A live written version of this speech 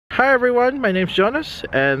Hi everyone, my name's Jonas,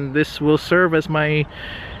 and this will serve as my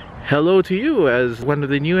hello to you as one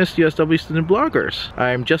of the newest USW student bloggers.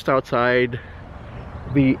 I'm just outside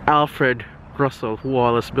the Alfred Russel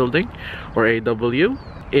Wallace building, or AW,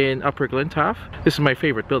 in Upper Glentoff. This is my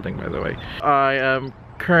favorite building, by the way. I am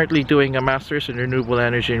currently doing a master's in renewable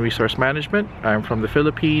energy and resource management. I'm from the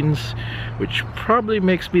Philippines, which probably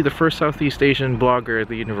makes me the first Southeast Asian blogger at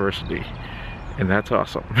the university. And that's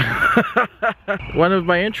awesome. One of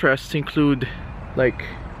my interests include like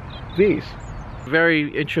these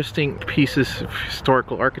very interesting pieces of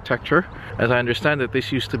historical architecture. As I understand it,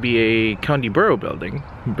 this used to be a county borough building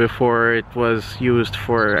before it was used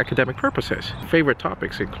for academic purposes. Favorite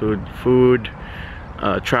topics include food,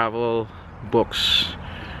 travel, books,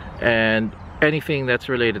 and anything that's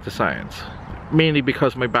related to science. Mainly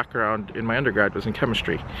because my background in my undergrad was in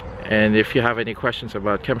chemistry, and if you have any questions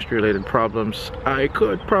about chemistry related problems, I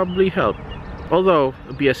could probably help. Although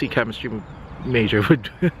a BSc chemistry major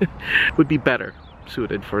would be better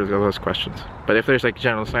suited for those questions. But if there's like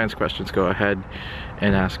general science questions, go ahead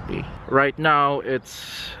and ask me. Right now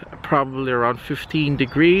it's probably around 15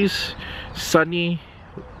 degrees, sunny,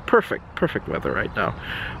 perfect weather right now.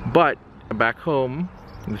 But back home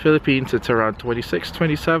in the Philippines, it's around 26,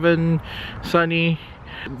 27, sunny.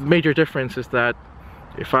 The major difference is that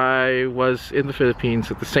if I was in the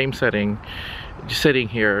Philippines at the same setting, just sitting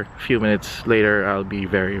here, a few minutes later, I'll be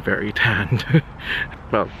very tanned.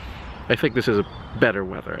 Well, I think this is a better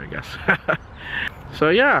weather, I guess. So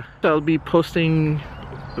yeah, I'll be posting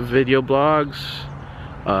video blogs,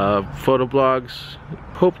 photo blogs.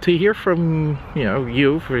 Hope to hear from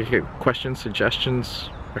you for questions,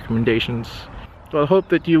 suggestions, recommendations. Well, I hope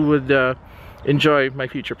that you would enjoy my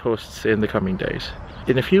future posts in the coming days.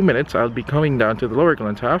 In a few minutes, I'll be coming down to the Lower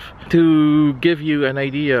Glentoff to give you an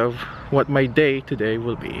idea of what my day today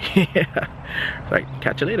will be. Right,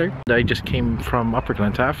 catch you later. I just came from Upper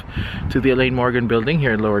Glentoff to the Elaine Morgan building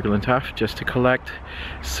here in Lower Glentoff just to collect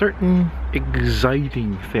certain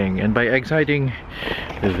exciting thing. And by exciting,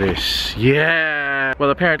 this. Yeah! Well,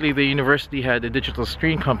 apparently the university had a digital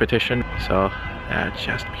screen competition, so that'd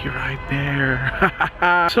just be right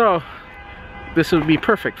there. So this would be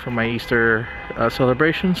perfect for my Easter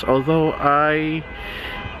celebrations, although I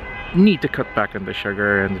need to cut back on the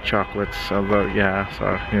sugar and the chocolates, although yeah, so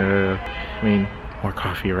I mean, more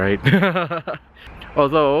coffee, right?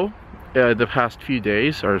 Although the past few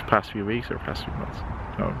days, or past few weeks, or past few months,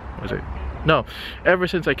 was it? No, ever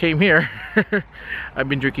since I came here, I've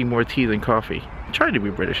been drinking more tea than coffee. Trying to be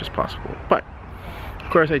British as possible, but of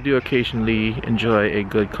course I do occasionally enjoy a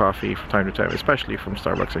good coffee from time to time, especially from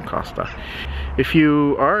Starbucks and Costa. If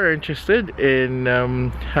you are interested in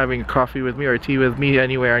having a coffee with me or tea with me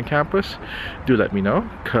anywhere on campus, do let me know,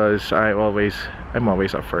 because I'm always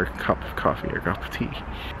up for a cup of coffee or a cup of tea.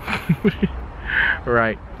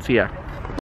 Right, see ya.